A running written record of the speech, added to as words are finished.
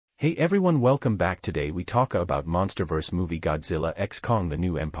Hey everyone, welcome back. Today we talk about Monsterverse movie Godzilla x Kong: The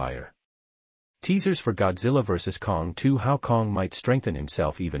New Empire. Teasers for Godzilla vs. Kong 2, how Kong might strengthen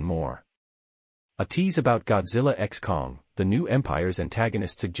himself even more. A tease about Godzilla x Kong: The New Empire's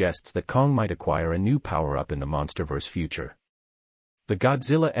antagonist suggests that Kong might acquire a new power-up in the Monsterverse future. The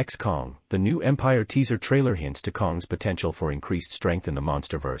Godzilla x Kong: The New Empire teaser trailer hints to Kong's potential for increased strength in the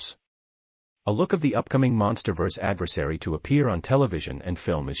Monsterverse. A look of the upcoming Monsterverse adversary to appear on television and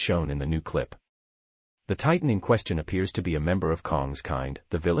film is shown in the new clip. The Titan in question appears to be a member of Kong's kind.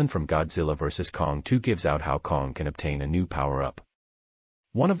 The villain from Godzilla vs. Kong 2 gives out how Kong can obtain a new power-up.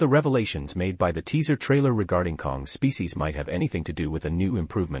 One of the revelations made by the teaser trailer regarding Kong's species might have anything to do with a new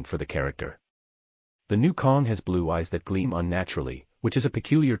improvement for the character. The new Kong has blue eyes that gleam unnaturally, which is a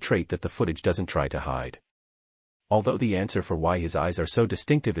peculiar trait that the footage doesn't try to hide. Although the answer for why his eyes are so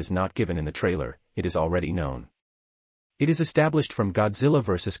distinctive is not given in the trailer, it is already known. It is established from Godzilla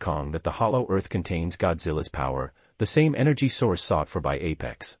vs. Kong that the Hollow Earth contains Godzilla's power, the same energy source sought for by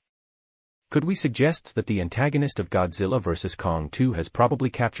Apex. Could we suggest that the antagonist of Godzilla vs. Kong 2 has probably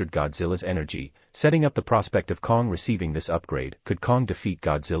captured Godzilla's energy, setting up the prospect of Kong receiving this upgrade? Could Kong defeat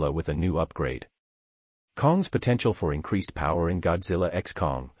Godzilla with a new upgrade? Kong's potential for increased power in Godzilla x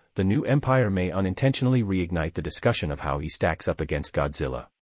Kong: The New Empire may unintentionally reignite the discussion of how he stacks up against Godzilla.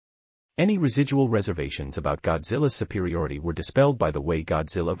 Any residual reservations about Godzilla's superiority were dispelled by the way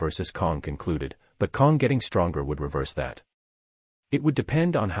Godzilla vs. Kong concluded, but Kong getting stronger would reverse that. It would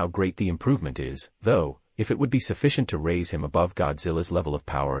depend on how great the improvement is, though. If it would be sufficient to raise him above Godzilla's level of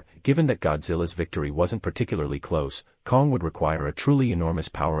power, given that Godzilla's victory wasn't particularly close, Kong would require a truly enormous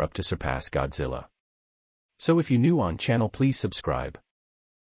power-up to surpass Godzilla. So if you're new on channel, please subscribe.